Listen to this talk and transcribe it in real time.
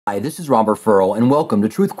Hi, this is Robert Furrow, and welcome to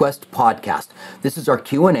Truth Quest Podcast. This is our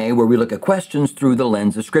Q&A where we look at questions through the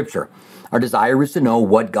lens of Scripture. Our desire is to know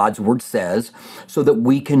what God's Word says so that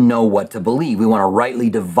we can know what to believe. We want to rightly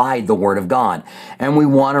divide the Word of God, and we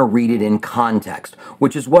want to read it in context,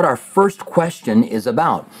 which is what our first question is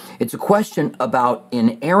about. It's a question about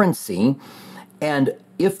inerrancy and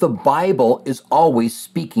if the Bible is always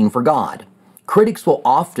speaking for God. Critics will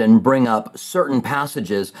often bring up certain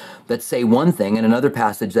passages that say one thing and another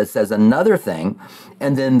passage that says another thing,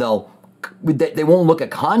 and then they won't look at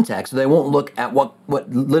context, they won't look at what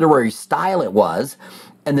literary style it was,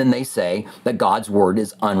 and then they say that God's word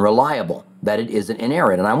is unreliable, that it isn't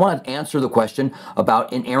inerrant. And I want to answer the question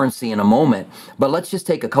about inerrancy in a moment, but let's just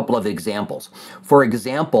take a couple of examples. For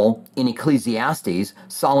example, in Ecclesiastes,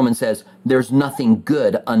 Solomon says, "There's nothing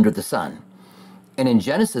good under the sun." And in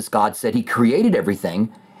Genesis, God said he created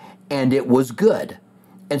everything and it was good.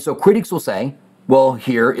 And so critics will say, well,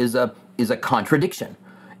 here is a contradiction.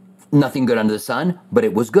 Nothing good under the sun, but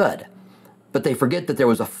it was good. But they forget that there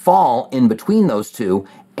was a fall in between those two,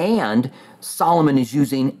 and Solomon is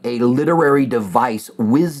using a literary device,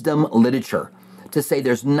 wisdom literature, to say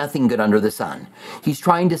there's nothing good under the sun. He's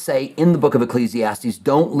trying to say in the book of Ecclesiastes,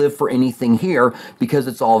 don't live for anything here because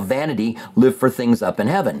it's all vanity, live for things up in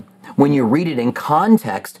heaven. When you read it in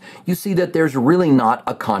context, you see that there's really not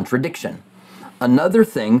a contradiction. Another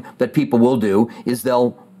thing that people will do is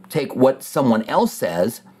they'll take what someone else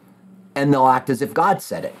says and they'll act as if God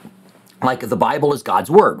said it. Like the Bible is God's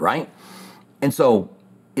word, right? And so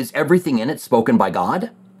is everything in it spoken by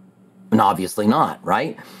God? And obviously not,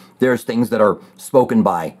 right? There's things that are spoken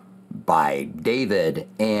by David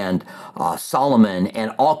and Solomon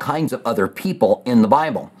and all kinds of other people in the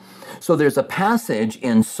Bible. So there's a passage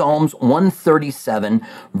in Psalms 137,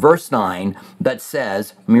 verse 9, that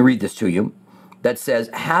says, let me read this to you, that says,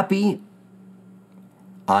 happy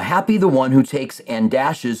the one who takes and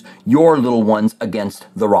dashes your little ones against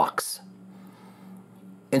the rocks.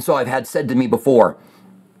 And so I've had said to me before,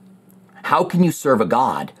 how can you serve a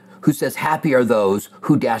God who says, happy are those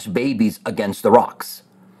who dash babies against the rocks?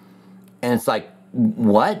 And it's like,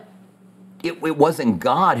 what? It wasn't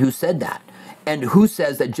God who said that. And who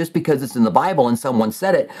says that just because it's in the Bible and someone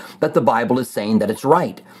said it, that the Bible is saying that it's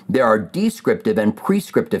right? There are descriptive and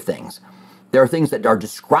prescriptive things. There are things that are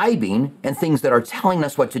describing and things that are telling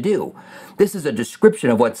us what to do. This is a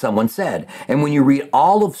description of what someone said. And when you read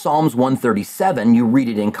all of Psalms 137, you read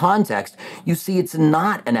it in context, you see it's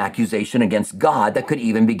not an accusation against God that could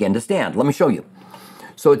even begin to stand. Let me show you.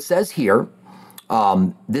 So it says here,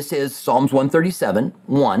 this is Psalms 137,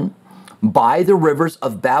 1, by the rivers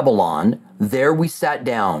of Babylon, there we sat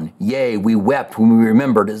down. Yea, we wept when we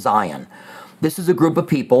remembered Zion. This is a group of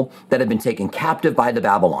people that had been taken captive by the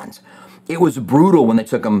Babylons. It was brutal when they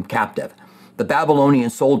took them captive. The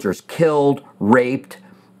Babylonian soldiers killed, raped,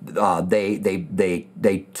 they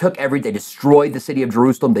destroyed the city of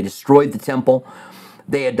Jerusalem, they destroyed the temple.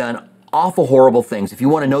 They had done awful, horrible things. If you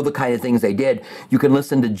want to know the kind of things they did, you can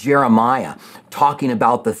listen to Jeremiah talking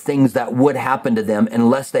about the things that would happen to them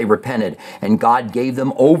unless they repented, and God gave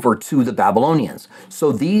them over to the Babylonians.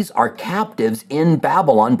 So these are captives in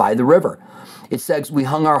Babylon by the river. It says, we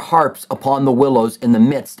hung our harps upon the willows in the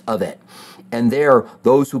midst of it. And there,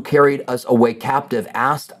 those who carried us away captive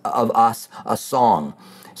asked of us a song.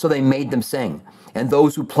 So they made them sing. And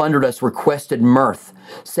those who plundered us requested mirth,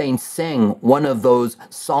 saying, sing one of those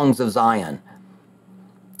songs of Zion.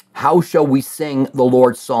 How shall we sing the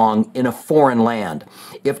Lord's song in a foreign land?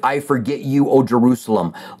 If I forget you, O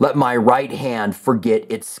Jerusalem, let my right hand forget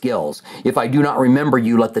its skills. If I do not remember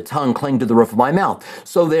you, let the tongue cling to the roof of my mouth.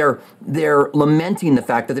 So they're lamenting the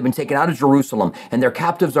fact that they've been taken out of Jerusalem, and their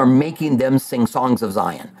captives are making them sing songs of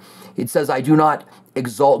Zion. It says, I do not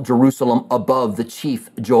exalt Jerusalem above the chief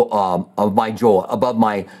of my joy, above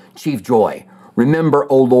my chief joy. Remember,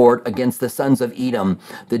 O Lord, against the sons of Edom,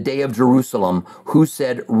 the day of Jerusalem, who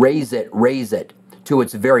said, raise it to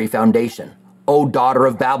its very foundation. O daughter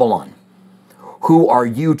of Babylon, who are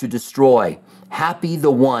you to destroy? Happy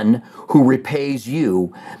the one who repays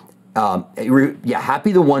you.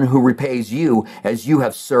 Happy the one who repays you as you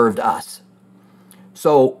have served us.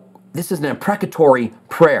 So this is an imprecatory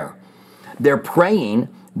prayer. They're praying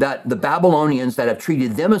that the Babylonians that have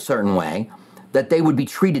treated them a certain way, that they would be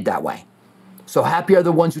treated that way. So happy are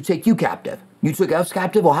the ones who take you captive. You took us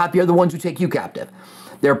captive, well, happy are the ones who take you captive.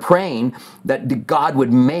 They're praying that God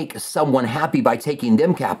would make someone happy by taking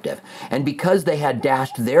them captive. And because they had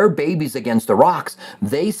dashed their babies against the rocks,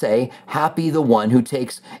 they say, happy the one who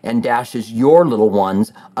takes and dashes your little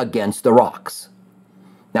ones against the rocks.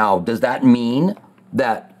 Now, does that mean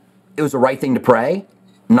that it was the right thing to pray?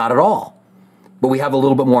 Not at all. but we have a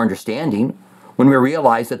little bit more understanding when we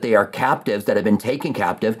realize that they are captives that have been taken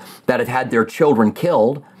captive, that have had their children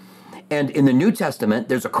killed. And in the New Testament,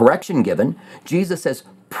 there's a correction given. Jesus says,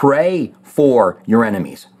 pray for your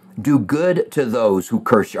enemies. Do good to those who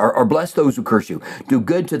curse you, or bless those who curse you. Do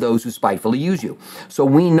good to those who spitefully use you. So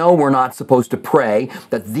we know we're not supposed to pray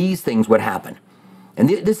that these things would happen. And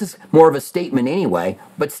this is more of a statement anyway,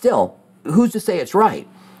 but still, who's to say it's right?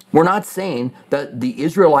 We're not saying that the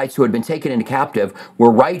Israelites who had been taken into captive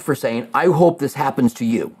were right for saying, I hope this happens to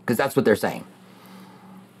you, because that's what they're saying.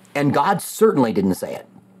 And God certainly didn't say it.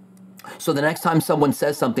 So the next time someone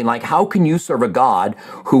says something like, how can you serve a God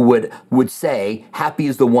who would say, happy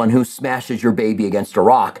is the one who smashes your baby against a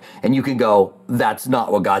rock? And you can go, that's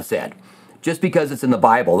not what God said. Just because it's in the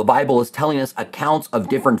Bible is telling us accounts of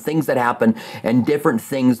different things that happen and different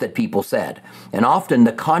things that people said. And often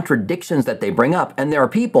the contradictions that they bring up, and there are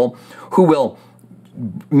people who will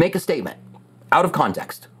make a statement out of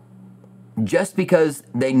context just because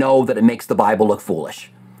they know that it makes the Bible look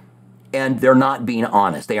foolish. And they're not being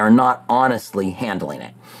honest. They are not honestly handling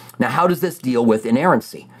it. Now, how does this deal with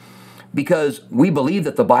inerrancy? Because we believe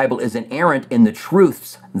that the Bible is inerrant in the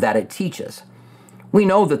truths that it teaches. We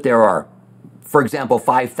know that there are, for example,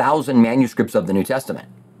 5,000 manuscripts of the New Testament,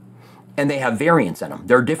 and they have variants in them.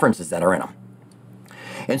 There are differences that are in them.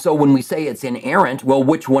 And so when we say it's inerrant, well,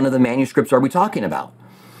 which one of the manuscripts are we talking about?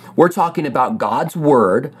 We're talking about God's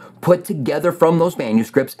word put together from those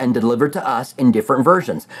manuscripts and delivered to us in different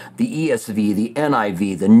versions. The ESV, the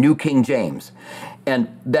NIV, the New King James. And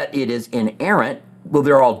that it is inerrant, well,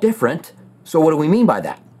 they're all different. So what do we mean by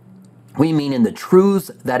that? We mean in the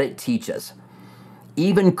truths that it teaches.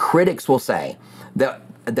 Even critics will say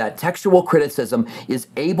that textual criticism is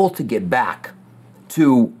able to get back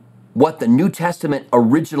to what the New Testament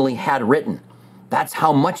originally had written. That's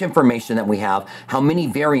how much information that we have, how many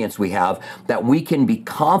variants we have, that we can be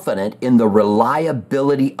confident in the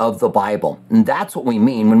reliability of the Bible. And that's what we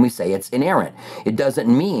mean when we say it's inerrant. It doesn't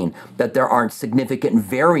mean that there aren't significant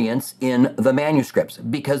variants in the manuscripts,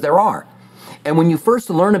 because there are. And when you first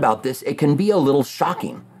learn about this, it can be a little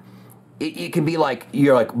shocking. It can be like,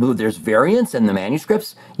 you're like, well, there's variants in the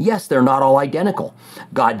manuscripts? Yes, they're not all identical.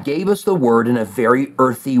 God gave us the word in a very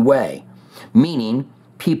earthy way, meaning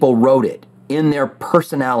people wrote it in their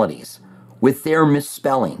personalities, with their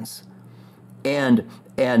misspellings, and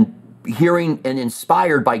hearing and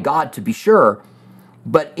inspired by God to be sure,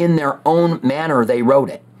 but in their own manner they wrote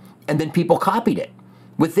it. And then people copied it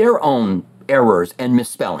with their own errors and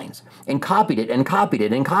misspellings, and copied it and copied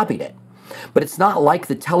it and copied it. But it's not like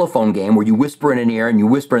the telephone game where you whisper in an ear and you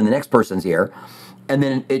whisper in the next person's ear, and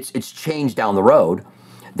then it's changed down the road.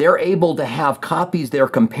 They're able to have copies they're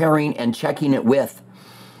comparing and checking it with.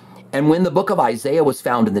 And when the book of Isaiah was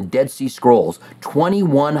found in the Dead Sea Scrolls,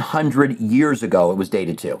 2,100 years ago it was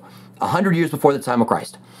dated to, 100 years before the time of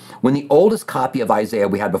Christ. When the oldest copy of Isaiah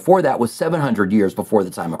we had before that was 700 years before the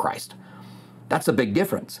time of Christ. That's a big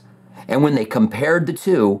difference. And when they compared the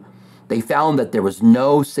two, they found that there was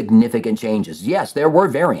no significant changes. Yes, there were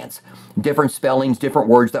variants, different spellings, different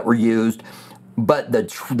words that were used, but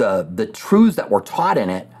the truths that were taught in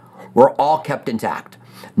it were all kept intact.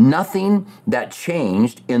 Nothing that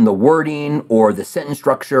changed in the wording or the sentence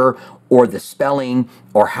structure or the spelling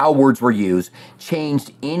or how words were used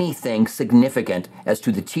changed anything significant as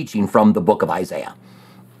to the teaching from the book of Isaiah.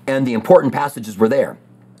 And the important passages were there.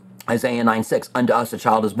 Isaiah 9:6, unto us a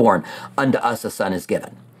child is born, unto us a son is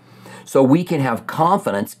given. So we can have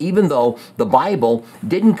confidence, even though the Bible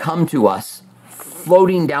didn't come to us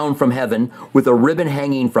floating down from heaven with a ribbon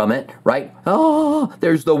hanging from it, right? Oh,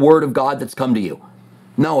 there's the word of God that's come to you.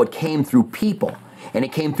 No, it came through people, and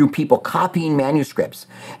it came through people copying manuscripts.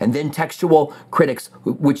 And then textual critics,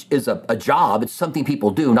 which is a job, it's something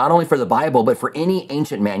people do, not only for the Bible, but for any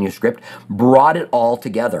ancient manuscript, brought it all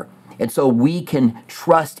together. And so we can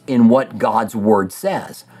trust in what God's word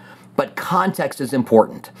says. But context is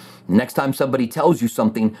important. Next time somebody tells you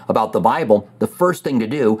something about the Bible, the first thing to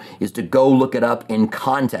do is to go look it up in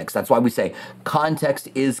context. That's why we say context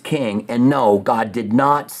is king. And no, God did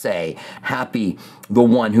not say, happy the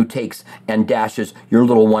one who takes and dashes your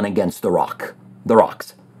little one against the rocks,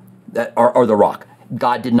 or the rock.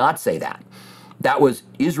 God did not say that. That was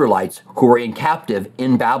Israelites who were in captive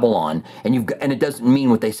in Babylon, and it doesn't mean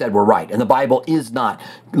what they said were right. And the Bible is not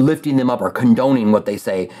lifting them up or condoning what they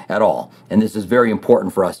say at all. And this is very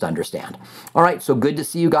important for us to understand. All right, so good to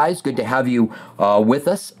see you guys. Good to have you with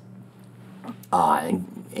us.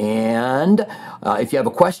 If you have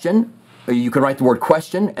a question, You can write the word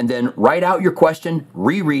question and then write out your question,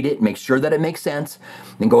 reread it, make sure that it makes sense,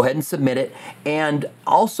 then go ahead and submit it. And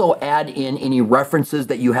also add in any references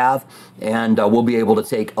that you have, and we'll be able to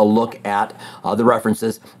take a look at the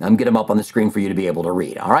references and get them up on the screen for you to be able to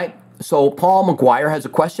read. All right? So Paul McGuire has a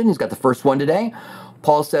question. He's got the first one today.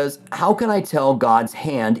 Paul says, how can I tell God's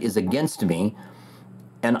hand is against me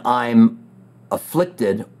and I'm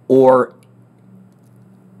afflicted, or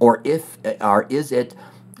is it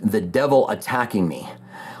the devil attacking me?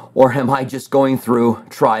 Or am I just going through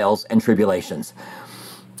trials and tribulations?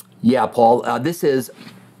 Yeah, Paul, this is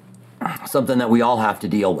something that we all have to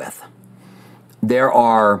deal with. There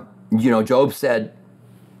are, Job said,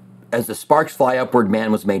 as the sparks fly upward,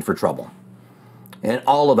 man was made for trouble. And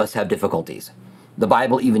all of us have difficulties. The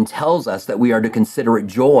Bible even tells us that we are to consider it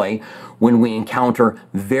joy when we encounter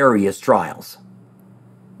various trials.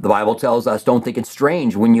 The Bible tells us, don't think it's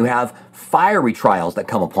strange when you have fiery trials that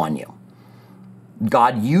come upon you.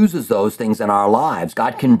 God uses those things in our lives.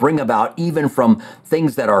 God can bring about, even from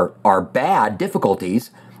things that are bad,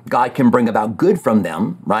 difficulties, God can bring about good from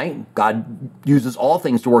them, right? God uses all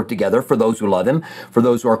things to work together for those who love him, for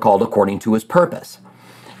those who are called according to his purpose.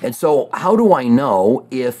 And so how do I know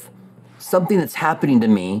if something that's happening to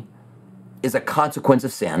me is a consequence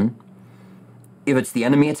of sin, if it's the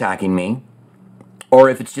enemy attacking me, or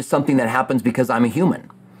if it's just something that happens because I'm a human?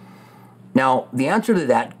 Now, the answer to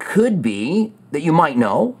that could be that you might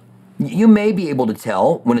know. You may be able to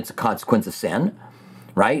tell when it's a consequence of sin,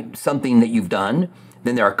 right? Something that you've done,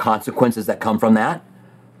 then there are consequences that come from that.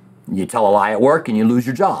 You tell a lie at work and you lose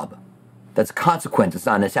your job. That's a consequence. It's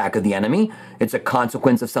not an attack of the enemy. It's a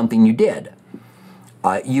consequence of something you did.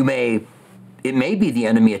 It may be the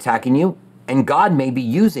enemy attacking you, and God may be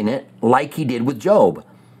using it like he did with Job.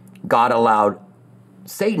 God allowed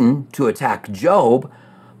Satan to attack Job,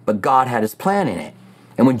 but God had his plan in it.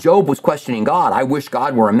 And when Job was questioning God, I wish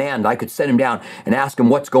God were a man that I could sit him down and ask him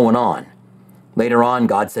what's going on. Later on,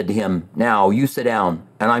 God said to him, now you sit down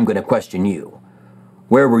and I'm going to question you.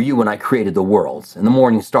 Where were you when I created the worlds and the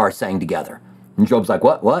morning stars sang together? And Job's like,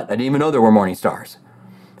 what? I didn't even know there were morning stars.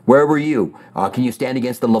 Where were you? Can you stand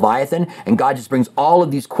against the Leviathan? And God just brings all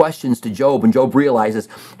of these questions to Job, and Job realizes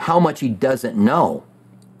how much he doesn't know.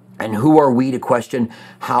 And who are we to question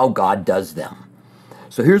how God does them?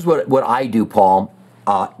 So here's what I do, Paul.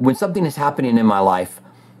 When something is happening in my life,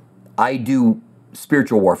 I do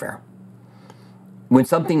spiritual warfare. When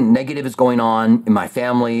something negative is going on in my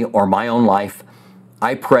family or my own life,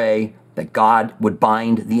 I pray that God would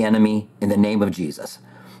bind the enemy in the name of Jesus.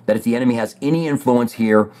 That if the enemy has any influence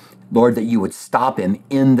here, Lord, that you would stop him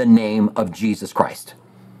in the name of Jesus Christ.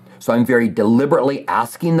 So I'm very deliberately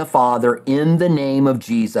asking the Father in the name of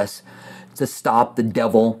Jesus to stop the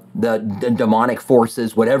devil, the demonic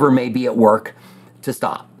forces, whatever may be at work, to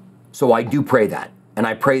stop. So I do pray that. And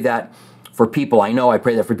I pray that for people I know. I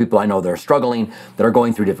pray that for people I know that are struggling, that are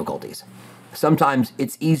going through difficulties. Sometimes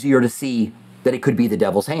it's easier to see that it could be the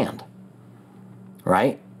devil's hand,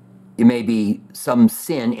 right? It may be some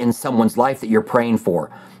sin in someone's life that you're praying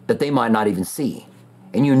for that they might not even see.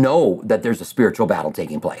 And you know that there's a spiritual battle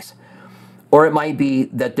taking place. Or it might be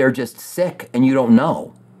that they're just sick and you don't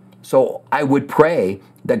know. So I would pray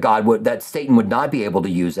that that Satan would not be able to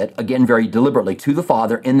use it, again, very deliberately, to the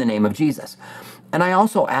Father in the name of Jesus. And I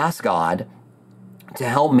also ask God to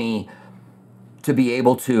help me to be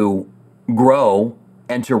able to grow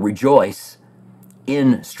and to rejoice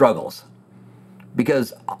in struggles.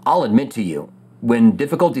 Because I'll admit to you, when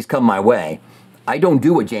difficulties come my way, I don't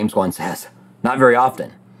do what James 1 says. Not very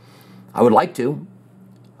often. I would like to.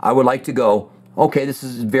 I would like to go, okay, this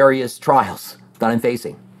is various trials that I'm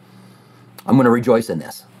facing. I'm going to rejoice in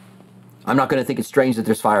this. I'm not going to think it's strange that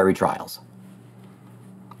there's fiery trials.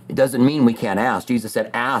 It doesn't mean we can't ask. Jesus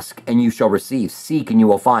said, ask and you shall receive. Seek and you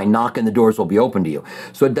will find. Knock and the doors will be open to you.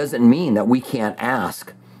 So it doesn't mean that we can't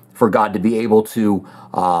ask for God to be able to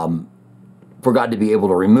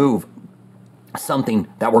remove something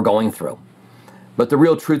that we're going through. But the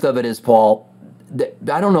real truth of it is, Paul,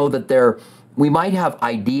 I don't know that we might have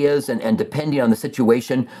ideas, and depending on the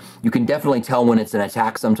situation, you can definitely tell when it's an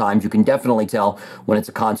attack sometimes. You can definitely tell when it's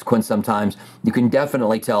a consequence sometimes. You can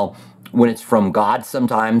definitely tell when it's from God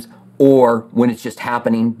sometimes, or when it's just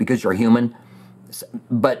happening because you're human.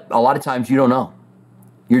 But a lot of times you don't know.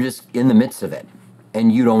 You're just in the midst of it,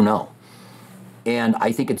 and you don't know. And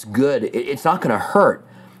I think it's good. It's not going to hurt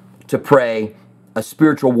to pray a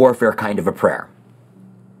spiritual warfare kind of a prayer,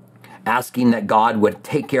 asking that God would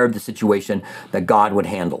take care of the situation, that God would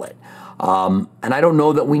handle it. And I don't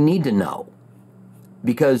know that we need to know,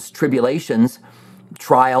 because trials,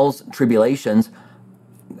 tribulations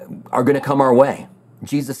are going to come our way.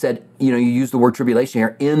 Jesus said, you use the word tribulation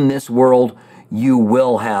here. In this world, you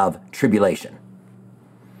will have tribulation.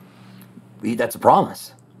 That's a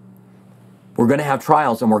promise. We're going to have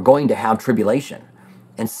trials and we're going to have tribulation.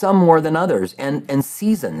 And some more than others. And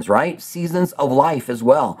seasons, right? Seasons of life as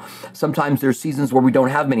well. Sometimes there's seasons where we don't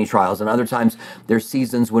have many trials, and other times there's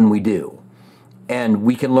seasons when we do. And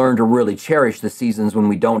we can learn to really cherish the seasons when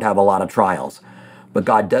we don't have a lot of trials. But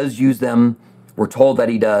God does use them. We're told that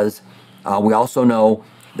he does. We also know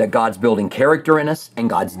that God's building character in us and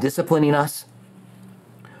God's disciplining us.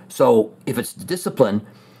 So if it's discipline,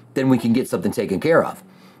 then we can get something taken care of.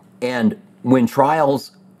 And when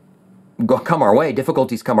trials come our way,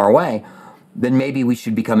 difficulties come our way, then maybe we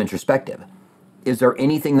should become introspective. Is there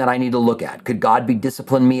anything that I need to look at? Could God be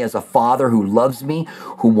disciplining me as a father who loves me,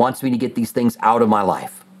 who wants me to get these things out of my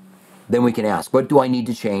life? Then we can ask, what do I need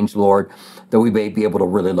to change, Lord, that we may be able to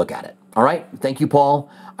really look at it? All right. Thank you, Paul.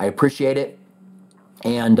 I appreciate it.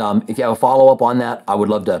 And if you have a follow-up on that, I would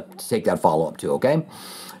love to take that follow-up too, okay?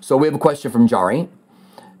 So we have a question from Jari.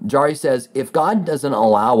 Jari says, if God doesn't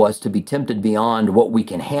allow us to be tempted beyond what we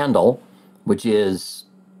can handle, which is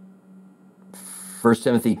 1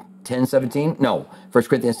 Timothy 10:17, no, 1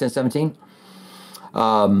 Corinthians 10:17,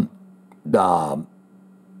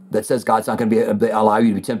 that says God's not going to allow you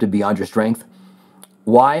to be tempted beyond your strength.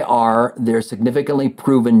 Why are there significantly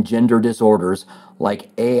proven gender disorders like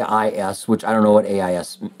AIS, which I don't know what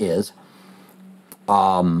AIS is,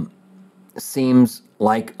 seems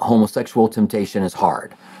like homosexual temptation is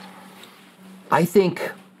hard? I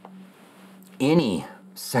think any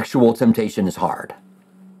sexual temptation is hard.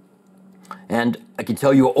 And I can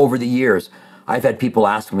tell you over the years, I've had people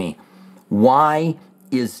ask me, why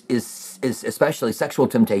is especially sexual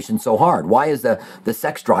temptation so hard? Why is the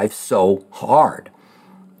sex drive so hard?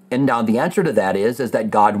 And now the answer to that is that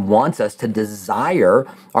God wants us to desire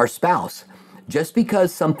our spouse. Just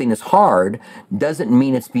because something is hard doesn't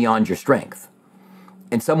mean it's beyond your strength.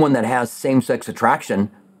 And someone that has same-sex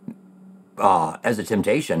attraction as a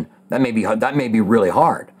temptation, that may be really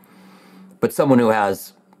hard. But someone who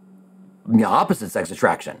has opposite sex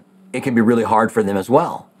attraction, it can be really hard for them as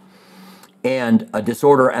well. And a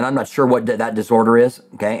disorder, and I'm not sure what that disorder is,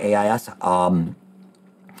 okay, AIS,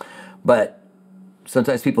 but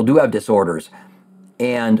sometimes people do have disorders,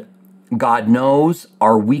 and God knows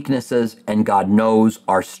our weaknesses and God knows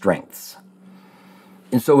our strengths.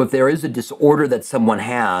 And so if there is a disorder that someone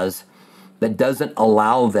has that doesn't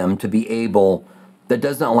allow them to be able, that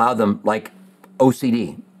doesn't allow them, like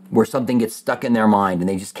OCD, where something gets stuck in their mind and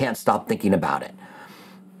they just can't stop thinking about it.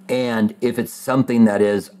 And if it's something that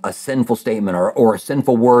is a sinful statement or a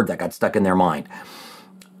sinful word that got stuck in their mind,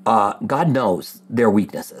 God knows their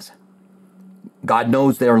weaknesses. God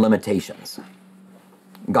knows their limitations.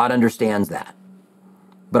 God understands that.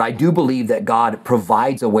 But I do believe that God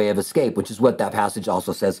provides a way of escape, which is what that passage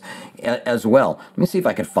also says as well. Let me see if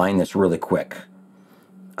I can find this really quick.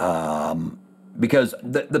 Because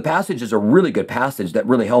the passage is a really good passage that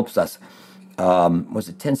really helps us. Was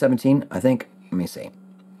it 10:17, I think? Let me see.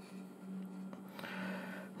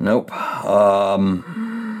 Nope.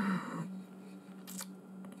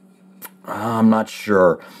 I'm not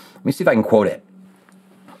sure. Let me see if I can quote it.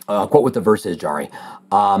 Quote what the verse is, Jari.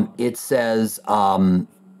 It says,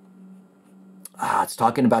 it's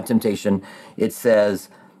talking about temptation. It says,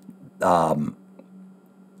 I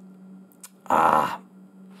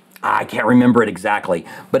can't remember it exactly,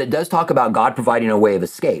 but it does talk about God providing a way of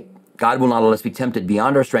escape. God will not let us be tempted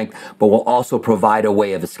beyond our strength, but will also provide a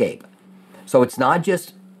way of escape. So it's not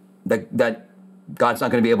just that God's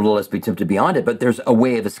not going to be able to let us be tempted beyond it, but there's a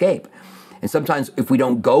way of escape. And sometimes if we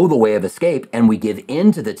don't go the way of escape and we give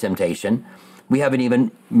in to the temptation, we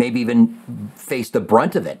haven't maybe even faced the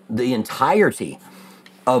brunt of it, the entirety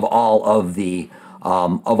of all of the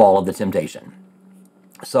temptation.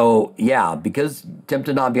 So yeah, because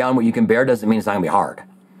tempted not beyond what you can bear doesn't mean it's not gonna be hard.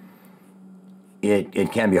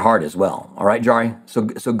 It can be hard as well. All right, Jari.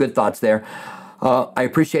 So good thoughts there. I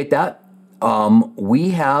appreciate that. We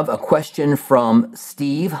have a question from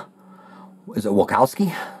Steve. Is it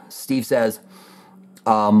Wachowski? Steve says,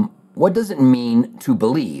 what does it mean to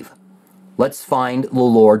believe? Let's find the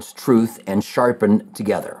Lord's truth and sharpen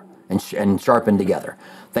together. And sharpen together.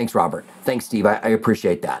 Thanks, Robert. Thanks, Steve. I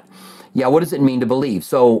appreciate that. Yeah, what does it mean to believe?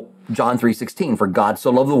 So, John 3:16, for God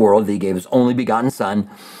so loved the world that he gave his only begotten Son,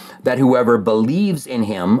 that whoever believes in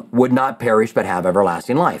him would not perish but have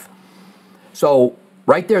everlasting life. So,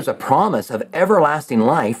 right there's a promise of everlasting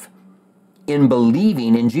life in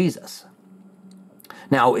believing in Jesus.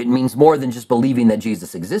 Now, it means more than just believing that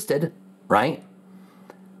Jesus existed, right?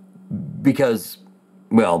 Because,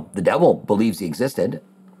 well, the devil believes he existed.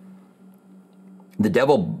 The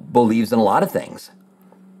devil believes in a lot of things.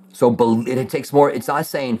 So it takes more. It's not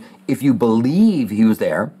saying if you believe he was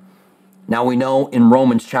there. Now we know in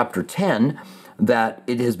Romans chapter 10 that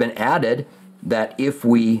it has been added that if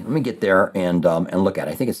we, let me get there and look at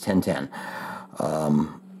it. I think it's 10:10.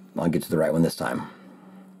 I'll get to the right one this time.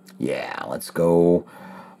 Yeah, let's go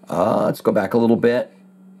back a little bit.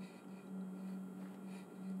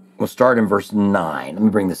 We'll start in verse 9. Let me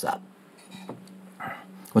bring this up.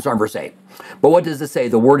 We'll start in verse 8. But what does it say?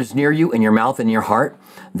 The word is near you, in your mouth and in your heart.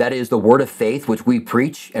 That is the word of faith which we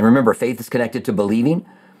preach. And remember, faith is connected to believing.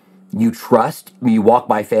 You trust, you walk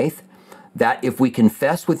by faith. That if we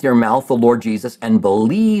confess with your mouth the Lord Jesus and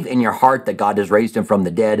believe in your heart that God has raised him from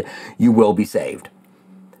the dead, you will be saved.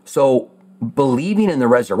 So believing in the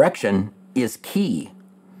resurrection is key.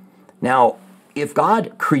 Now, if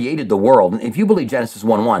God created the world, if you believe Genesis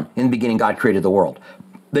 1:1, in the beginning God created the world,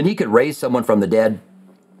 then he could raise someone from the dead.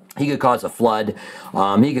 He could cause a flood.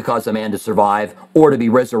 He could cause a man to survive or to be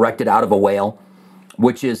resurrected out of a whale,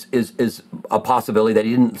 which is a possibility that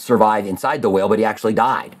he didn't survive inside the whale, but he actually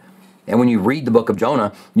died. And when you read the book of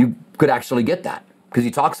Jonah, you could actually get that because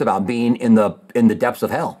he talks about being in the depths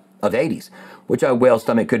of hell, of Hades, which a whale's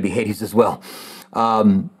stomach could be Hades as well.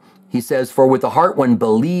 He says, for with the heart one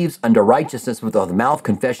believes unto righteousness, with the mouth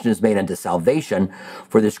confession is made unto salvation.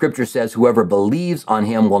 For the scripture says, whoever believes on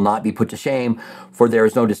him will not be put to shame, for there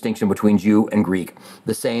is no distinction between Jew and Greek.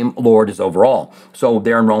 The same Lord is over all. So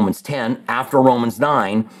there in Romans 10, after Romans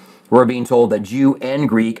 9, we're being told that Jew and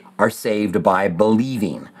Greek are saved by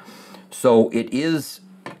believing. So it is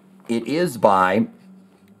by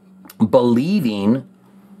believing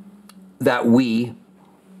that we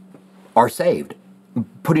are saved,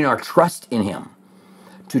 putting our trust in him,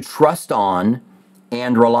 to trust on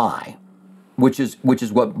and rely, which is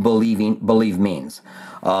what believe means.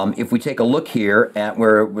 If we take a look here at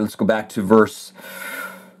where, let's go back to verse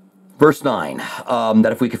 9,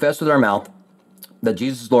 that if we confess with our mouth that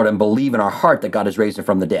Jesus is Lord and believe in our heart that God has raised him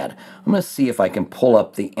from the dead. I'm going to see if I can pull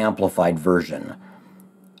up the Amplified version.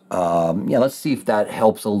 Let's see if that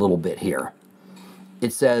helps a little bit here.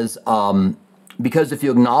 It says, because if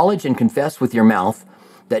you acknowledge and confess with your mouth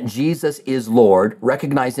that Jesus is Lord,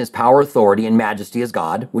 recognizing his power, authority, and majesty as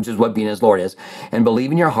God, which is what being his Lord is, and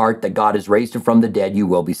believe in your heart that God has raised him from the dead, you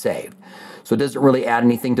will be saved. So it doesn't really add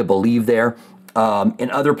anything to believe there. In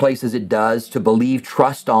other places it does. To believe,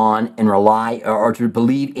 trust on, and rely, or to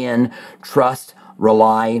believe in, trust,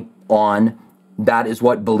 rely on. That is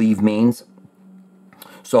what believe means.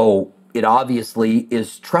 So it obviously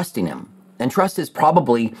is trusting him. And trust is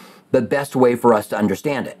probably the best way for us to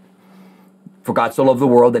understand it. For God so loved the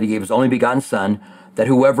world that he gave his only begotten Son, that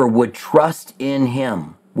whoever would trust in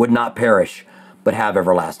him would not perish, but have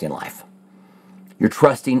everlasting life. You're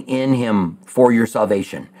trusting in him for your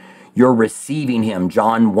salvation. You're receiving him.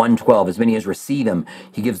 John 1:12, as many as receive him,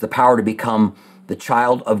 he gives the power to become the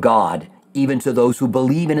child of God, even to those who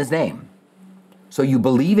believe in his name. So you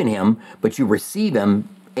believe in him, but you receive him,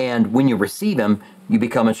 and when you receive him, you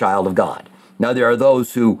become a child of God. Now, there are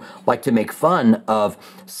those who like to make fun of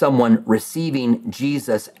someone receiving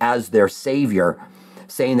Jesus as their Savior,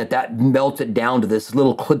 saying that melts it down to this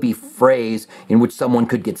little clippy phrase in which someone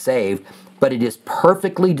could get saved, but it is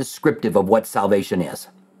perfectly descriptive of what salvation is.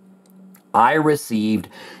 I received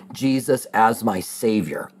Jesus as my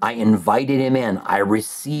Savior. I invited him in. I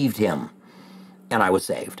received him, and I was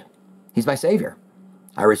saved. He's my Savior.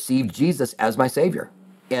 I received Jesus as my Savior.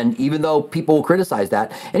 And even though people will criticize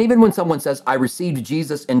that, and even when someone says, I received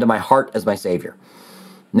Jesus into my heart as my Savior.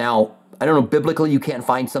 Now, I don't know, biblically you can't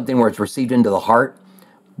find something where it's received into the heart,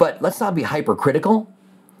 but let's not be hypercritical.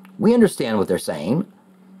 We understand what they're saying.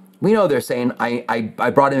 We know they're saying,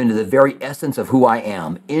 I brought him into the very essence of who I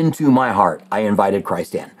am, into my heart. I invited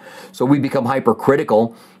Christ in. So we become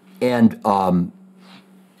hypercritical and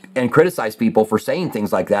criticize people for saying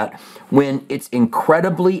things like that when it's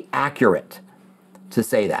incredibly accurate to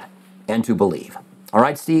say that and to believe. All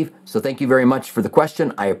right, Steve, so thank you very much for the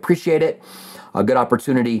question. I appreciate it. A good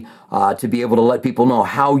opportunity to be able to let people know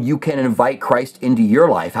how you can invite Christ into your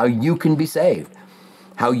life, how you can be saved,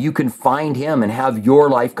 how you can find him and have your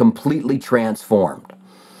life completely transformed.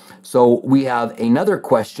 So we have another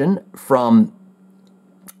question from,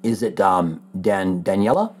 is it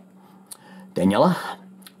Daniela? Daniela?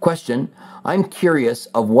 Question, I'm curious,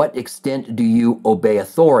 of what extent do you obey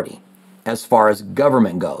authority as far as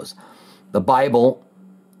government goes?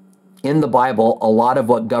 In the Bible, a lot of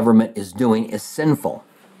what government is doing is sinful.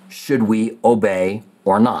 Should we obey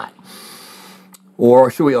or not?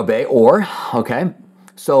 Or should we obey or, okay.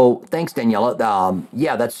 So thanks, Daniela.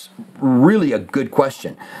 Yeah, that's really a good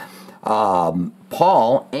question.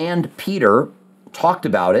 Paul and Peter talked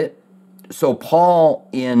about it. So Paul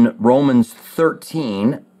in Romans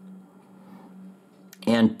 13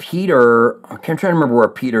 and Peter, I'm trying to remember where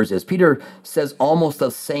Peter's is. Peter says almost the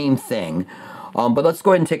same thing. But let's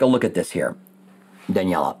go ahead and take a look at this here,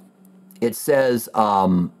 Daniela. It says,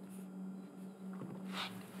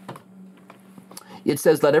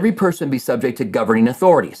 let every person be subject to governing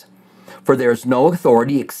authorities, for there is no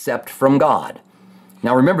authority except from God.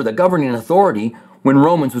 Now remember, the governing authority, when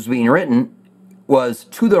Romans was being written, was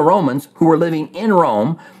to the Romans who were living in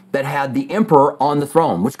Rome that had the emperor on the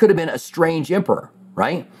throne, which could have been a strange emperor,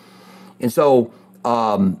 right? And so,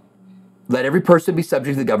 let every person be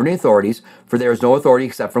subject to the governing authorities, for there is no authority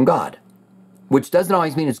except from God. Which doesn't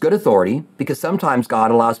always mean it's good authority, because sometimes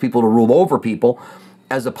God allows people to rule over people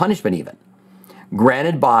as a punishment even.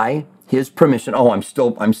 Granted by his permission. Oh, I'm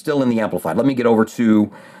still in the Amplified. Let me get over to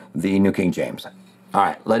the New King James. All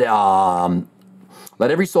right, let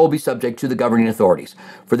every soul be subject to the governing authorities,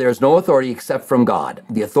 for there is no authority except from God.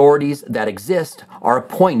 The authorities that exist are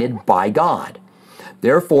appointed by God.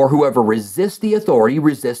 Therefore, whoever resists the authority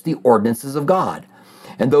resists the ordinances of God,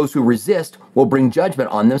 and those who resist will bring judgment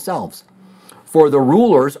on themselves. For the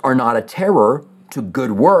rulers are not a terror to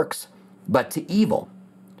good works, but to evil.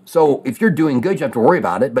 So if you're doing good, you don't have to worry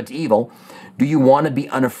about it, but to evil. Do you want to be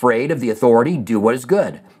unafraid of the authority? Do what is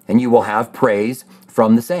good, and you will have praise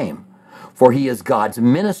from the same. For he is God's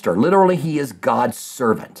minister. Literally, he is God's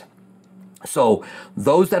servant. So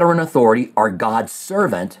those that are in authority are God's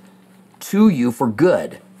servant to you for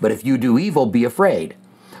good. But if you do evil, be afraid.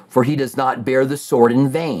 For he does not bear the sword in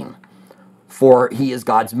vain. For he is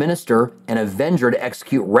God's minister, an avenger to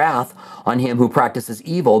execute wrath on him who practices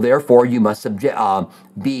evil. Therefore, you must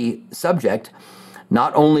be subject,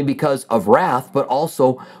 not only because of wrath, but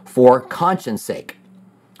also for conscience sake.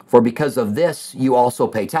 For because of this, you also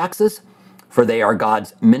pay taxes, for they are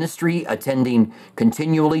God's ministry, attending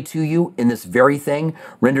continually to you in this very thing.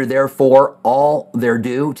 Render therefore all their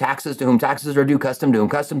due, taxes to whom taxes are due, custom to whom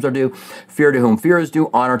customs are due, fear to whom fear is due,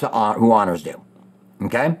 honor to who honor is due.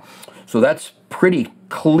 Okay? So that's pretty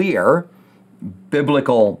clear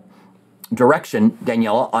biblical direction,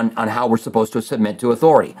 Daniela, on how we're supposed to submit to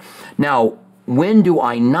authority. Now, when do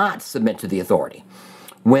I not submit to the authority?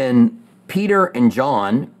 When Peter and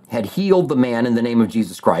John had healed the man in the name of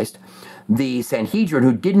Jesus Christ, the Sanhedrin,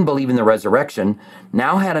 who didn't believe in the resurrection,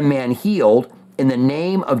 now had a man healed in the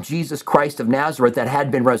name of Jesus Christ of Nazareth that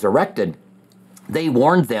had been resurrected. They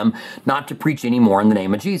warned them not to preach anymore in the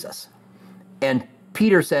name of Jesus. And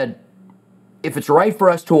Peter said, if it's right for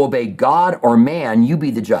us to obey God or man, you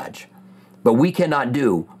be the judge. But we cannot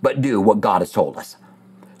do what God has told us.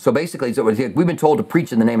 So basically, we've been told to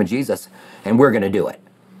preach in the name of Jesus, and we're going to do it.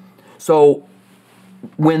 So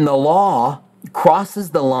when the law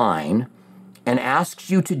crosses the line and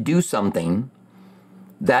asks you to do something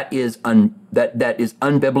that is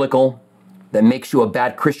unbiblical, that makes you a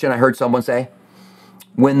bad Christian, I heard someone say,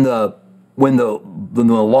 when the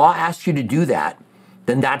law asks you to do that,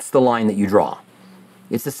 then that's the line that you draw.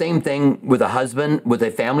 It's the same thing with a husband, with a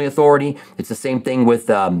family authority. It's the same thing with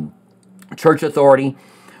church authority.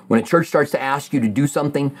 When a church starts to ask you to do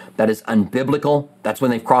something that is unbiblical, that's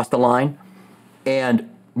when they've crossed the line. And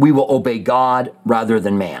we will obey God rather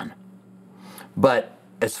than man. But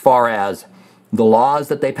as far as the laws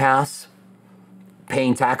that they pass,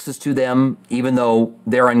 paying taxes to them, even though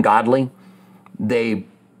they're ungodly, we're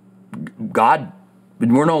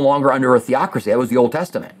no longer under a theocracy. That was the Old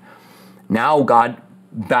Testament. Now God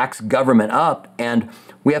backs government up, and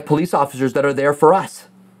we have police officers that are there for us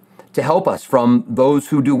to help us from those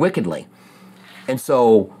who do wickedly. And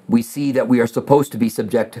so we see that we are supposed to be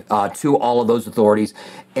subject to all of those authorities,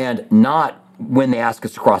 and not when they ask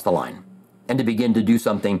us to cross the line and to begin to do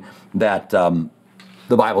something that the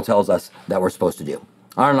Bible tells us that we're supposed to do,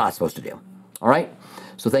 or not supposed to do. All right?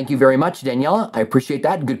 So thank you very much, Daniela. I appreciate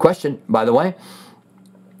that. Good question, by the way.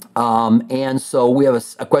 And so we have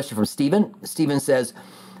a question from Stephen. Stephen says,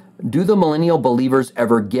 do the millennial believers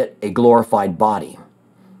ever get a glorified body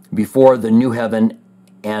before the new heaven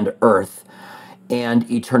and earth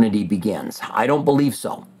and eternity begins? I don't believe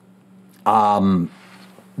so.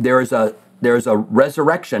 There's a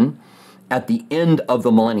resurrection at the end of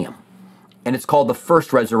the millennium, and it's called the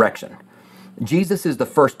first resurrection. Jesus is the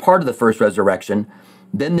first part of the first resurrection.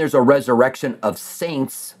 Then there's a resurrection of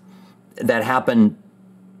saints that happen,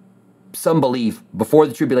 some believe before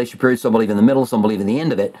the tribulation period, some believe in the middle, some believe in the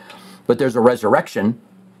end of it. But there's a resurrection,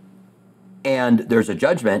 and there's a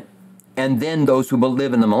judgment, and then those who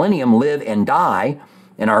live in the millennium live and die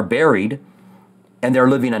and are buried, and they're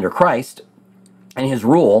living under Christ and his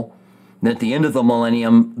rule. And at the end of the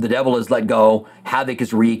millennium, the devil is let go, havoc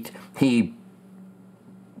is wreaked, he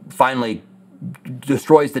finally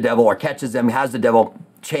destroys the devil or catches him, has the devil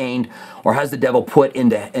chained, or has the devil put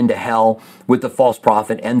into hell with the false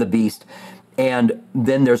prophet and the beast. And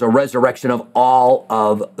then there's a resurrection of all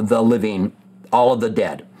of the living, all of the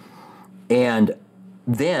dead. And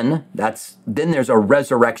then there's a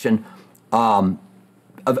resurrection that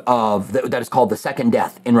is called the second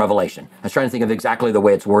death in Revelation. I was trying to think of exactly the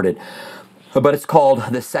way it's worded, but it's called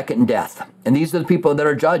the second death. And these are the people that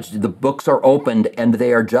are judged. The books are opened and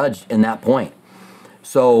they are judged in that point.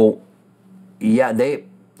 So yeah,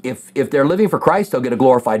 if they're living for Christ, they'll get a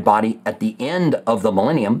glorified body at the end of the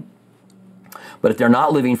millennium. But if they're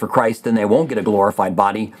not living for Christ, then they won't get a glorified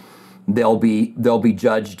body. They'll be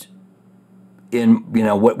judged in,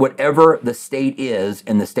 whatever the state is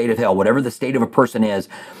in the state of hell, whatever the state of a person is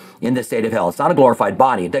in the state of hell. It's not a glorified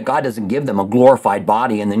body. That God doesn't give them a glorified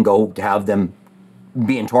body and then go to have them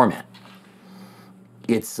be in torment.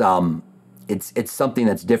 It's something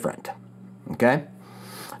that's different. Okay?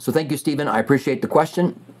 So thank you, Stephen. I appreciate the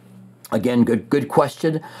question. Again, good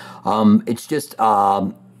question. It's just,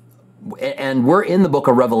 and we're in the book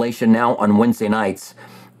of Revelation now on Wednesday nights,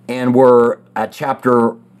 and we're at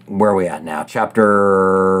chapter, where are we at now?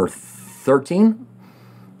 Chapter 13?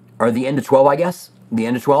 Or the end of 12, I guess? The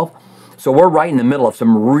end of 12? So we're right in the middle of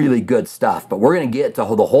some really good stuff, but we're going to get to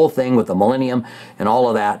the whole thing with the millennium and all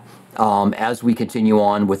of that as we continue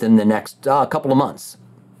on within the next couple of months.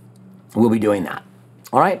 We'll be doing that.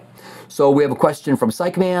 All right? So we have a question from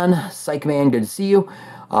Psychman. Psychman, good to see you.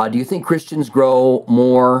 Do you think Christians grow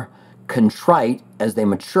more contrite as they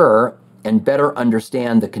mature and better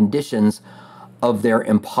understand the conditions of their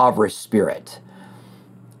impoverished spirit?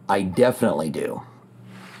 I definitely do.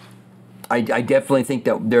 I definitely think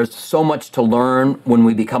that there's so much to learn when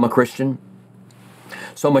we become a Christian,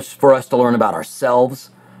 so much for us to learn about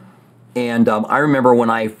ourselves. And I remember when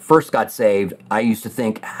I first got saved, I used to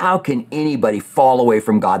think, how can anybody fall away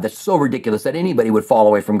from God? That's so ridiculous that anybody would fall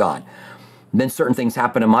away from God. And then certain things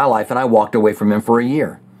happened in my life, and I walked away from Him for a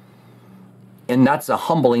year. And that's a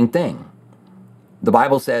humbling thing. The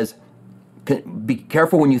Bible says, be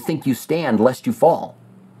careful when you think you stand, lest you fall.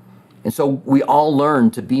 And so we all learn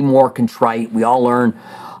to be more contrite. We all learn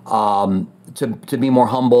to be more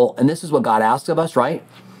humble. And this is what God asks of us, right?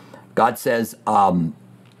 God says,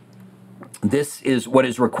 this is what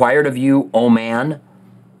is required of you, O man,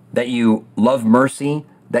 that you love mercy,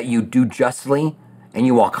 that you do justly, and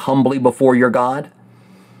you walk humbly before your God.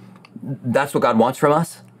 That's what God wants from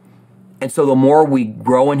us. And so the more we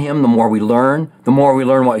grow in Him, the more we learn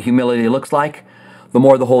what humility looks like, the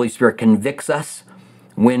more the Holy Spirit convicts us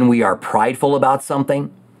when we are prideful about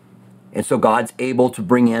something. And so God's able to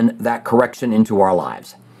bring in that correction into our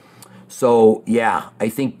lives. So yeah, I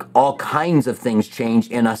think all kinds of things change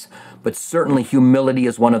in us, but certainly humility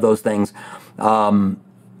is one of those things.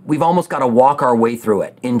 We've almost got to walk our way through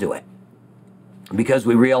it, into it, because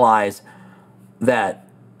we realize that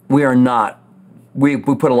we are not, we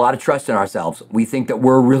put a lot of trust in ourselves. We think that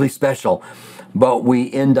we're really special, but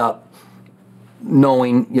we end up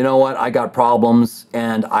knowing, you know what, I got problems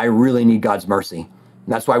and I really need God's mercy.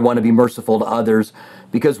 And that's why I want to be merciful to others,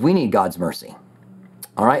 because we need God's mercy.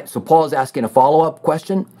 All right, so Paul is asking a follow-up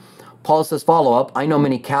question. Paul says, follow-up, I know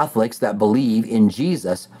many Catholics that believe in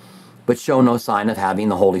Jesus, but show no sign of having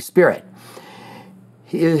the Holy Spirit.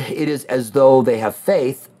 It is as though they have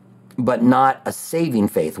faith, but not a saving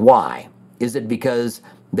faith. Why? Is it because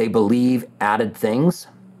they believe added things?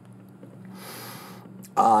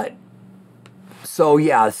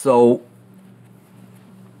 So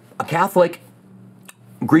a Catholic,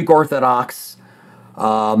 Greek Orthodox,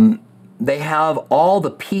 they have all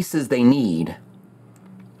the pieces they need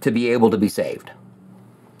to be able to be saved.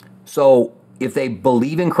 So if they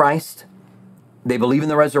believe in Christ, they believe in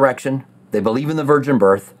the resurrection, they believe in the virgin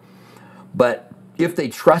birth, but if they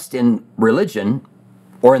trust in religion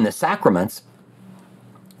or in the sacraments,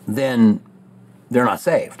 then they're not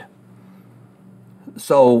saved.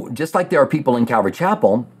 So just like there are people in Calvary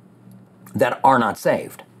Chapel that are not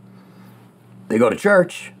saved. They go to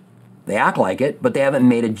church, they act like it, but they haven't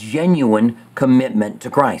made a genuine commitment to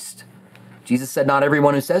Christ. Jesus said, not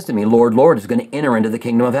everyone who says to me, Lord, Lord, is going to enter into the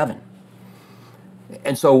kingdom of heaven.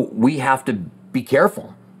 And so we have to be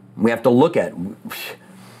careful. We have to look at,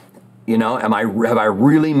 you know, have I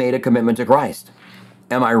really made a commitment to Christ?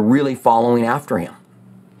 Am I really following after Him?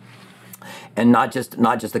 And not just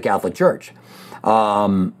the Catholic Church.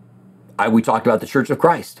 We talked about the Church of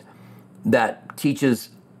Christ that teaches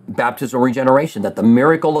baptismal regeneration, that the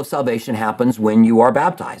miracle of salvation happens when you are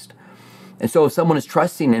baptized. And so if someone is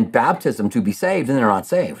trusting in baptism to be saved, then they're not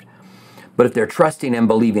saved. But if they're trusting and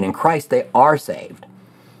believing in Christ, they are saved.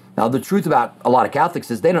 Now, the truth about a lot of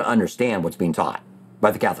Catholics is they don't understand what's being taught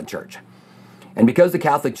by the Catholic Church. And because the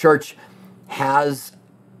Catholic Church has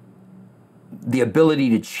the ability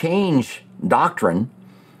to change doctrine,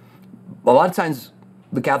 a lot of times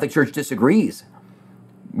the Catholic Church disagrees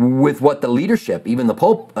with what the leadership, even the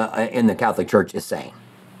Pope in the Catholic Church, is saying.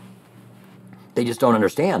 They just don't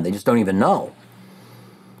understand. They just don't even know.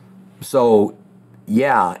 So,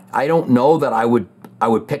 yeah, I don't know that I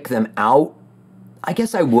would pick them out. I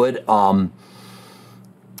guess I would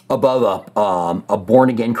above a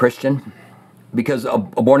born-again Christian, because a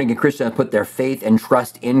born-again Christian has put their faith and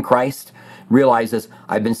trust in Christ, realizes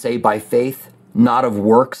I've been saved by faith, not of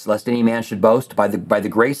works, lest any man should boast, by the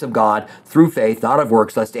grace of God, through faith, not of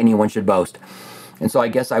works, lest anyone should boast. And so I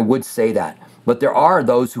guess I would say that. But there are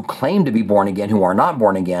those who claim to be born again who are not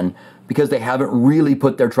born again because they haven't really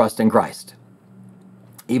put their trust in Christ.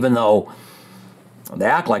 Even though they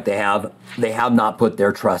act like they have not put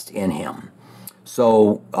their trust in him.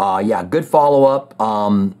 So, yeah, good follow-up.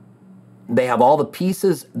 They have all the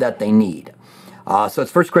pieces that they need. So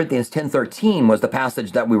it's 1 Corinthians 10:13 was the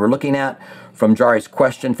passage that we were looking at from Jari's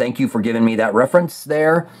question. Thank you for giving me that reference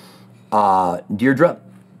there, Deirdre.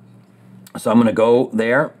 So I'm going to go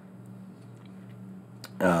there.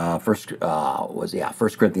 1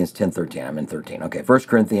 Corinthians 10:13. I'm in 13. Okay, 1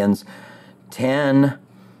 Corinthians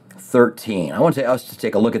 10:13. I want us to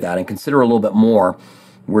take a look at that and consider a little bit more.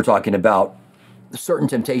 We're talking about certain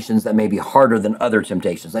temptations that may be harder than other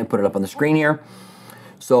temptations. Let me put it up on the screen here.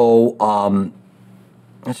 So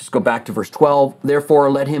let's just go back to verse 12.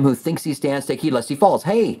 Therefore, let him who thinks he stands take heed lest he falls.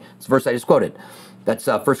 Hey, it's the verse I just quoted. That's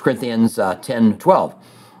 1 Corinthians 10:12.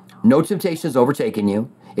 No temptation has overtaken you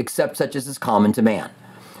except such as is common to man.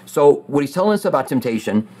 So what he's telling us about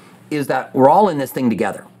temptation is that we're all in this thing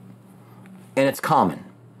together, and it's common.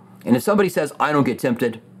 And if somebody says, I don't get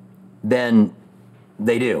tempted, then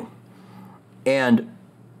they do. And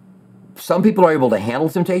some people are able to handle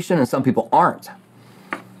temptation, and some people aren't.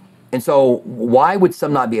 And so why would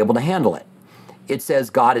some not be able to handle it? It says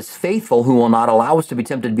God is faithful, who will not allow us to be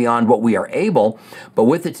tempted beyond what we are able, but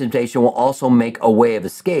with the temptation will also make a way of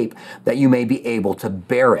escape that you may be able to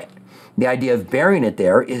bear it. The idea of bearing it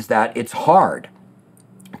there is that it's hard.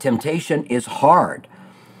 Temptation is hard.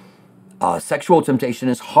 Sexual temptation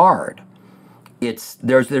is hard.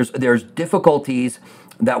 There's difficulties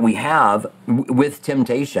that we have with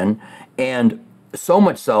temptation, and so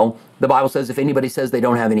much so, the Bible says if anybody says they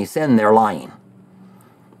don't have any sin, they're lying.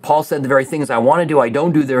 Paul said the very things I want to do, I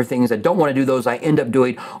don't do. The very things I don't want to do, those I end up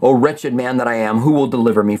doing. O wretched man that I am, who will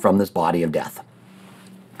deliver me from this body of death?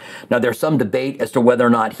 Now, there's some debate as to whether or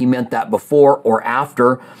not he meant that before or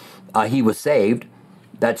after he was saved,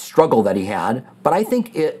 that struggle that he had. But I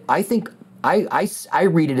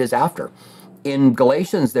read it as after. In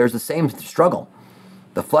Galatians, there's the same struggle.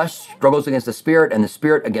 The flesh struggles against the spirit, and the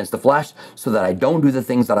spirit against the flesh, so that I don't do the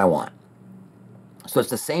things that I want. So it's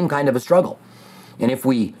the same kind of a struggle. And if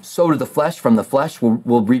we sow to the flesh, from the flesh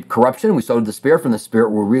we'll reap corruption. We sow to the spirit, from the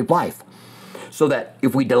spirit we'll reap life. So that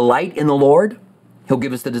if we delight in the Lord, he'll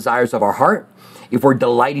give us the desires of our heart. If we're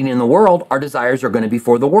delighting in the world, our desires are going to be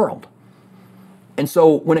for the world. And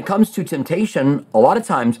so when it comes to temptation, a lot of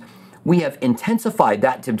times we have intensified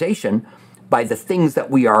that temptation by the things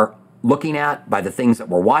that we are looking at, by the things that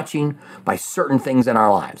we're watching, by certain things in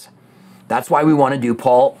our lives. That's why we want to do,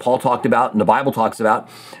 Paul talked about, and the Bible talks about,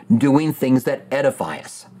 doing things that edify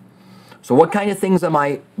us. So what kind of things am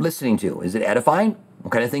I listening to? Is it edifying?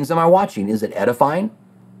 What kind of things am I watching? Is it edifying?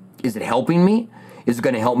 Is it helping me? Is it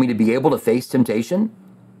going to help me to be able to face temptation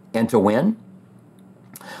and to win?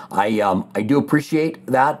 I do appreciate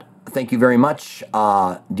that. Thank you very much,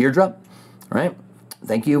 Deirdre. All right.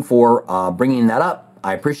 Thank you for bringing that up.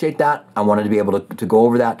 I appreciate that. I wanted to be able to go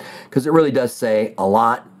over that because it really does say a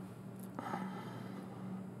lot.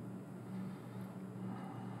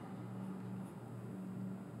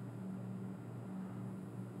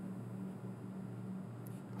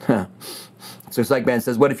 So Psychman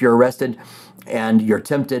says, what if you're arrested and you're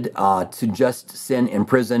tempted to just sin in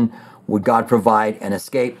prison? Would God provide an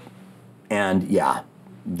escape? And yeah,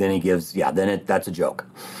 then he gives, that's a joke.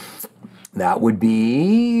 That would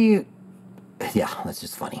be, that's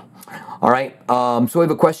just funny. All right, so we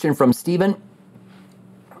have a question from Stephen.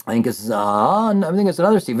 I think it's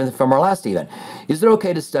another Stephen from our last Stephen. Is it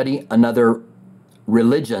okay to study another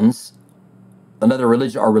religion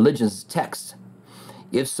or religion's text?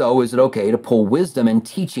 If so, is it okay to pull wisdom and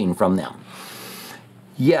teaching from them?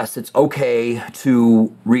 Yes, it's okay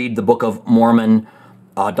to read the Book of Mormon,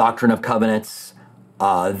 Doctrine of Covenants,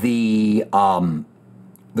 the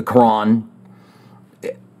Quran.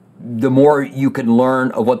 The more you can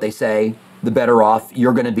learn of what they say, the better off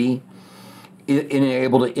you're going to be in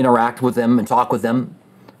able to interact with them and talk with them.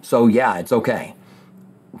 So yeah, it's okay.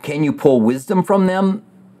 Can you pull wisdom from them?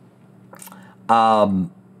 I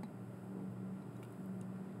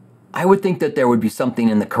would think that there would be something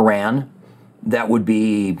in the Quran that would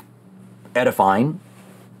be edifying,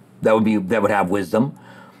 that would have wisdom.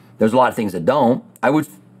 There's a lot of things that don't. I would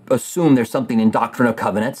assume there's something in Doctrine of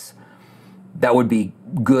Covenants that would be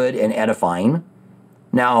good and edifying.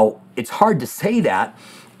 Now, it's hard to say that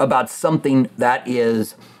about something that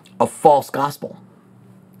is a false gospel,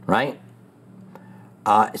 right?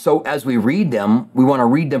 So as we read them, we want to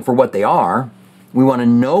read them for what they are. We want to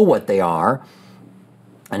know what they are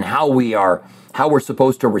and how we're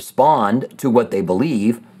supposed to respond to what they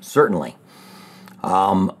believe, certainly.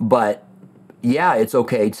 But yeah, it's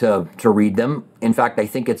okay to read them. In fact, I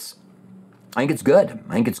think it's good.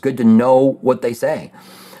 I think it's good to know what they say,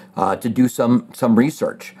 to do some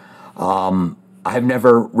research. I've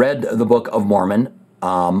never read the Book of Mormon,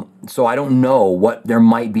 so I don't know what there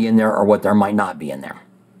might be in there or what there might not be in there.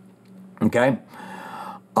 Okay?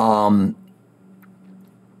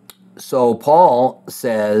 So Paul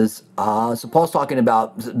says, Paul's talking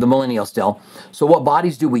about the millennial still. So what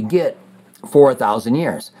bodies do we get for 1,000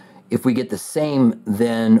 years? If we get the same,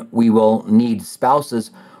 then we will need spouses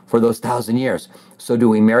for those 1,000 years. So do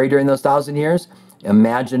we marry during those 1,000 years?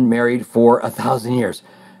 Imagine married for 1,000 years.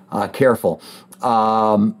 Careful.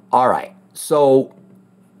 All right. So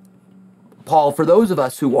Paul, for those of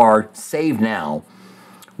us who are saved now,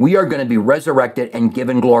 we are going to be resurrected and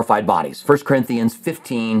given glorified bodies. 1 Corinthians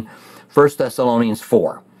 15, 1 Thessalonians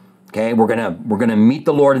 4. Okay, we're gonna meet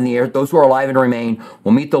the Lord in the air. Those who are alive and remain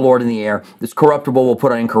will meet the Lord in the air. This corruptible will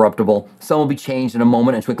put on incorruptible. Some will be changed in a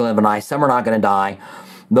moment, and twinkling of an eye. Some are not going to die.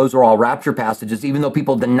 Those are all rapture passages. Even though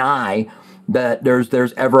people deny that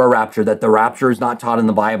there's ever a rapture, that the rapture is not taught in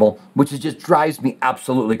the Bible, which just drives me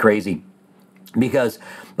absolutely crazy, because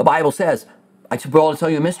the Bible says, "I should be able to tell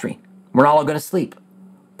you a mystery. We're not all going to sleep,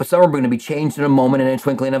 but some are going to be changed in a moment, and in a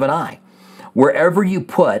twinkling of an eye." Wherever you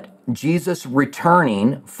put Jesus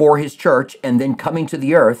returning for his church and then coming to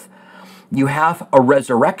the earth, you have a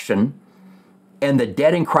resurrection, and the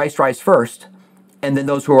dead in Christ rise first, and then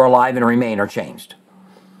those who are alive and remain are changed.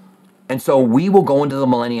 And so we will go into the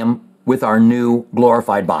millennium with our new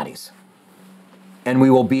glorified bodies. And we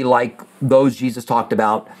will be like those Jesus talked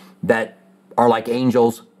about that are like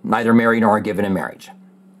angels, neither marry nor are given in marriage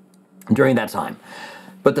during that time.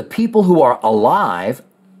 But the people who are alive,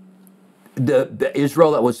 the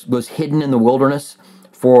Israel that was hidden in the wilderness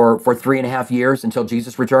for 3.5 years until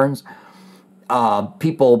Jesus returns,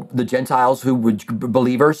 people, the Gentiles who were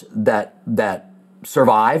believers that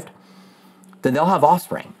survived, then they'll have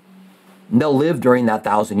offspring. And they'll live during that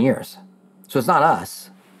 1,000 years. So it's not us,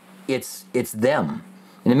 it's them.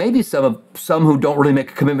 And it may be some who don't really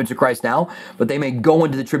make a commitment to Christ now, but they may go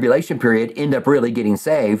into the tribulation period, end up really getting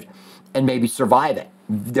saved, and maybe survive it.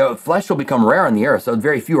 The flesh will become rare on the earth, so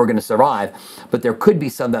very few are going to survive, but there could be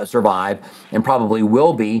some that survive, and probably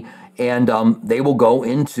will be, and they will go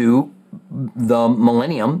into the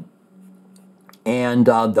millennium, and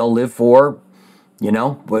they'll live for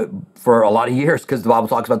a lot of years, because the Bible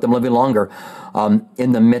talks about them living longer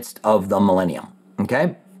in the midst of the millennium.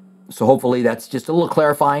 Okay? So hopefully that's just a little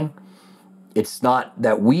clarifying. It's not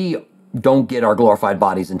that we don't get our glorified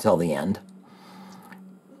bodies until the end.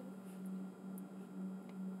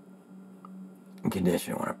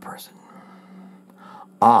 Condition when a person.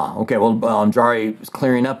 Okay. Well, Jari is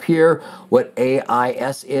clearing up here what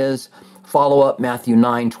AIS is. Follow up Matthew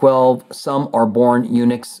 9:12. Some are born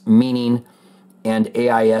eunuchs, meaning, and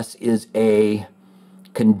AIS is a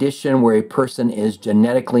condition where a person is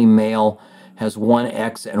genetically male, has one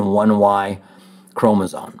X and one Y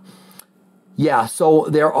chromosome. Yeah. So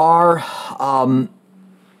there are.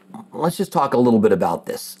 Let's just talk a little bit about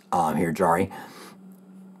this here, Jari.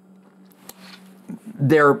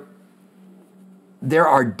 There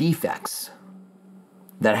are defects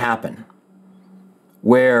that happen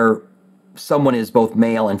where someone is both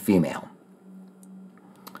male and female.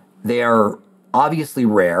 They are obviously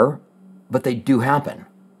rare, but they do happen.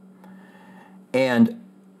 And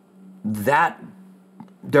that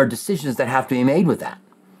there are decisions that have to be made with that.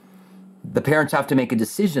 The parents have to make a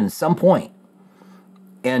decision at some point.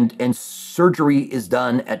 And surgery is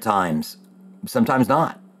done at times, sometimes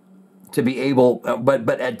not. To be able,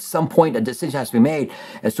 but at some point a decision has to be made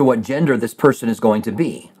as to what gender this person is going to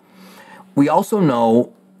be. We also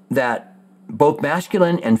know that both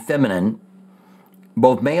masculine and feminine,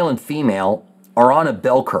 both male and female, are on a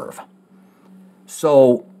bell curve.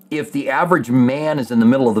 So if the average man is in the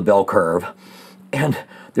middle of the bell curve and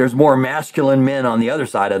there's more masculine men on the other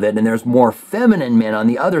side of it and there's more feminine men on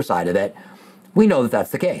the other side of it, we know that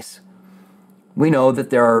that's the case. We know that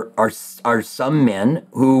there are some men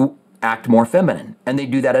who act more feminine, and they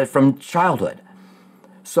do that from childhood.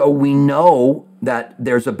 So we know that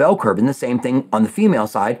there's a bell curve, and the same thing on the female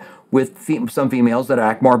side with some females that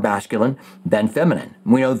act more masculine than feminine.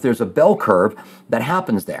 We know that there's a bell curve that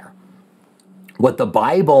happens there. What the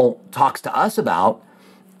Bible talks to us about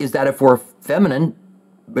is that if we're feminine,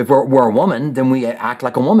 if we're a woman, then we act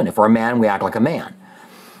like a woman. If we're a man, we act like a man.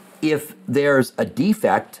 If there's a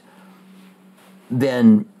defect,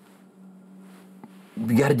 then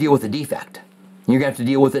you got to deal with the defect. You're going to have to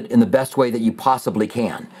deal with it in the best way that you possibly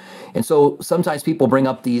can. And so sometimes people bring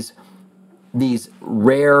up these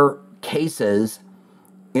rare cases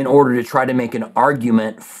in order to try to make an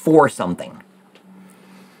argument for something.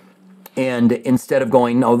 And instead of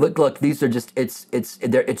going, no, look, these are just,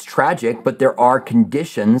 it's tragic, but there are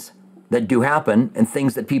conditions that do happen and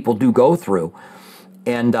things that people do go through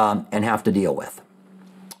and have to deal with.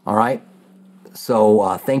 All right.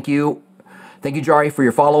 So thank you, Jari, for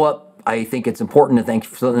your follow-up. I think it's important to thank you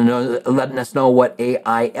for letting us know what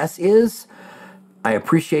AIS is. I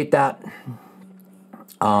appreciate that.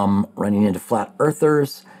 Running into flat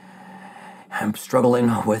earthers. I'm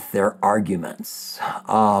struggling with their arguments.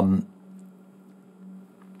 Let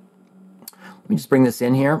me just bring this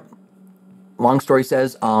in here. Long story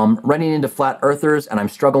says, running into flat earthers and I'm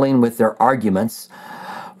struggling with their arguments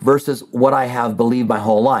versus what I have believed my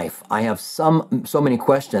whole life. I have so many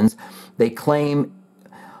questions. They claim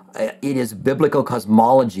it is biblical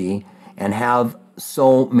cosmology and have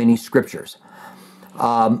so many scriptures.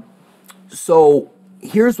 So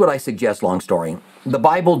here's what I suggest, long story. The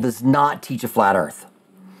Bible does not teach a flat earth.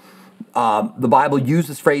 The Bible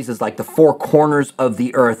uses phrases like the four corners of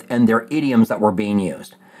the earth and their idioms that were being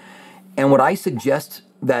used. And what I suggest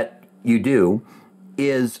that you do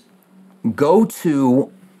is go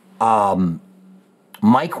to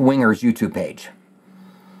Mike Winger's YouTube page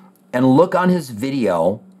and look on his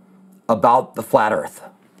video about the flat earth.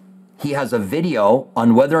 He has a video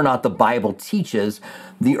on whether or not the Bible teaches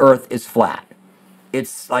the earth is flat.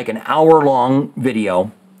 It's like an hour-long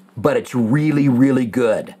video, but it's really, really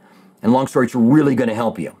good. And long story, it's really going to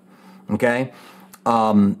help you. Okay?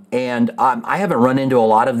 I haven't run into a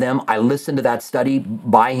lot of them. I listened to that study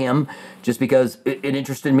by him just because it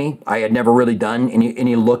interested me. I had never really done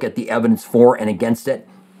any look at the evidence for and against it.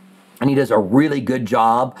 And he does a really good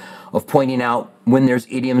job of pointing out when there's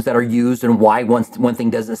idioms that are used and why one thing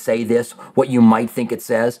doesn't say this, what you might think it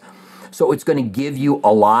says. So it's going to give you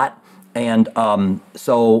a lot. And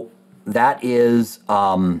so that is,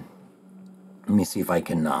 let me see if I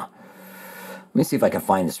can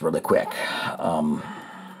find this really quick.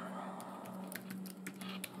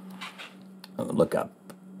 Look up.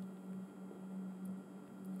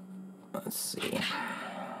 Let's see.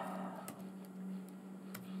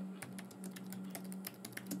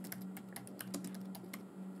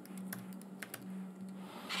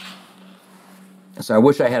 So I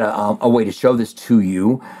wish I had a way to show this to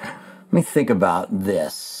you. Let me think about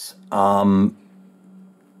this. I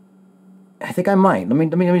think I might. Let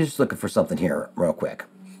me just look for something here real quick.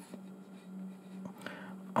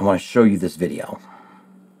 I want to show you this video.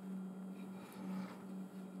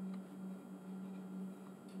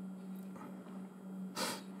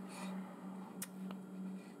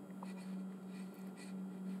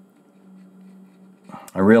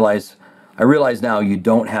 I realize now you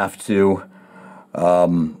don't have to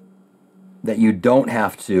that you don't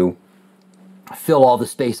have to fill all the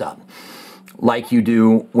space up like you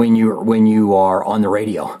do when you are on the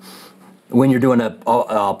radio, when you're doing a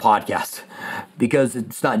podcast, because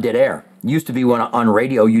it's not dead air. It used to be when on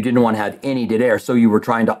radio you didn't want to have any dead air, so you were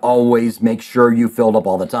trying to always make sure you filled up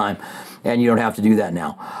all the time, and you don't have to do that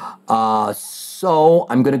now. So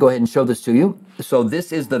I'm going to go ahead and show this to you. So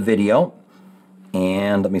this is the video,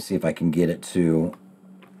 and let me see if I can get it to.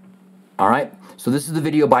 All right. So this is the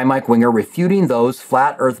video by Mike Winger refuting those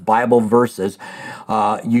flat earth Bible verses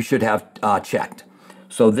you should have checked.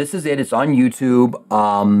 So this is it. It's on YouTube.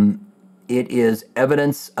 It is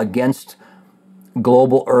evidence against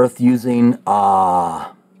global earth using,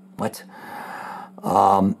 what?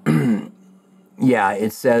 Yeah,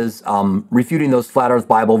 it says refuting those flat earth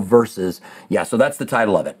Bible verses. Yeah, so that's the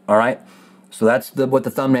title of it. All right. So that's what the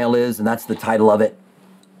thumbnail is, and that's the title of it.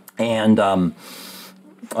 And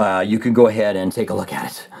you can go ahead and take a look at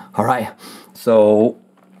it. All right. So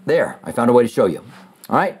there, I found a way to show you.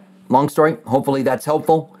 All right. Long story. Hopefully that's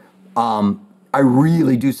helpful. I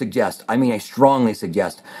really do suggest, I strongly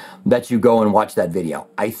suggest that you go and watch that video.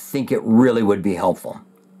 I think it really would be helpful.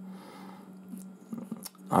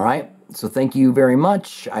 All right. So thank you very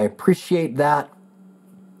much. I appreciate that.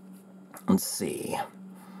 Let's see.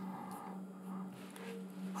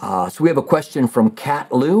 So we have a question from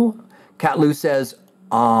Kat Lou. Kat Lou says,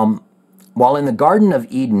 while in the Garden of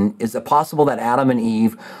Eden, is it possible that Adam and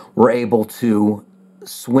Eve were able to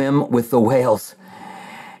swim with the whales?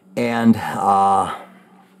 And yeah,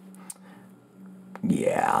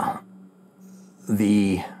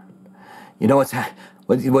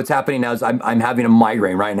 what's happening now is I'm having a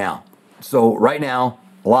migraine right now. So right now,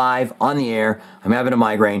 live on the air, I'm having a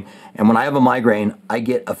migraine, and when I have a migraine, I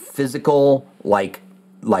get a physical like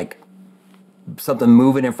something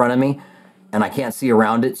moving in front of me, and I can't see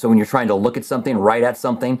around it. So when you're trying to look at something, right at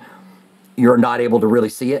something, you're not able to really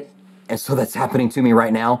see it, and so that's happening to me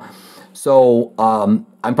right now. So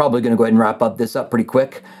I'm probably going to go ahead and wrap this up pretty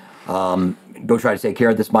quick. Go try to take care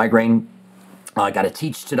of this migraine. I got to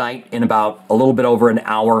teach tonight in about a little bit over an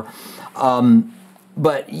hour.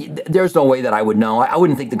 But there's no way that I would know. I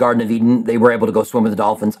wouldn't think the Garden of Eden, they were able to go swim with the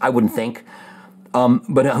dolphins. I wouldn't think.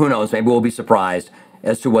 But who knows? Maybe we'll be surprised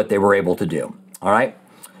as to what they were able to do. All right?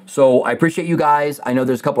 So I appreciate you guys. I know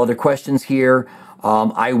there's a couple other questions here.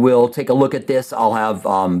 I will take a look at this. I'll have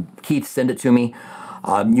Keith send it to me.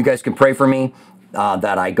 You guys can pray for me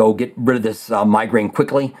that I go get rid of this migraine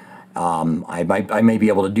quickly. I may be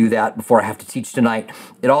able to do that before I have to teach tonight.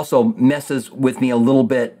 It also messes with me a little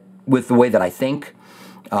bit with the way that I think.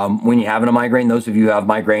 When you're having a migraine, those of you who have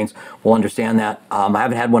migraines will understand that. I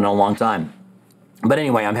haven't had one in a long time. But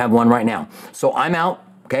anyway, I'm having one right now. So I'm out.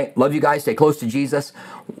 Okay, love you guys. Stay close to Jesus.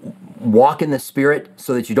 Walk in the Spirit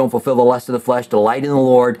so that you don't fulfill the lust of the flesh. Delight in the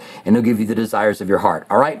Lord, and He'll give you the desires of your heart.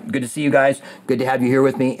 All right, good to see you guys. Good to have you here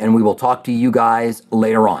with me, and we will talk to you guys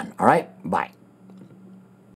later on. All right, bye.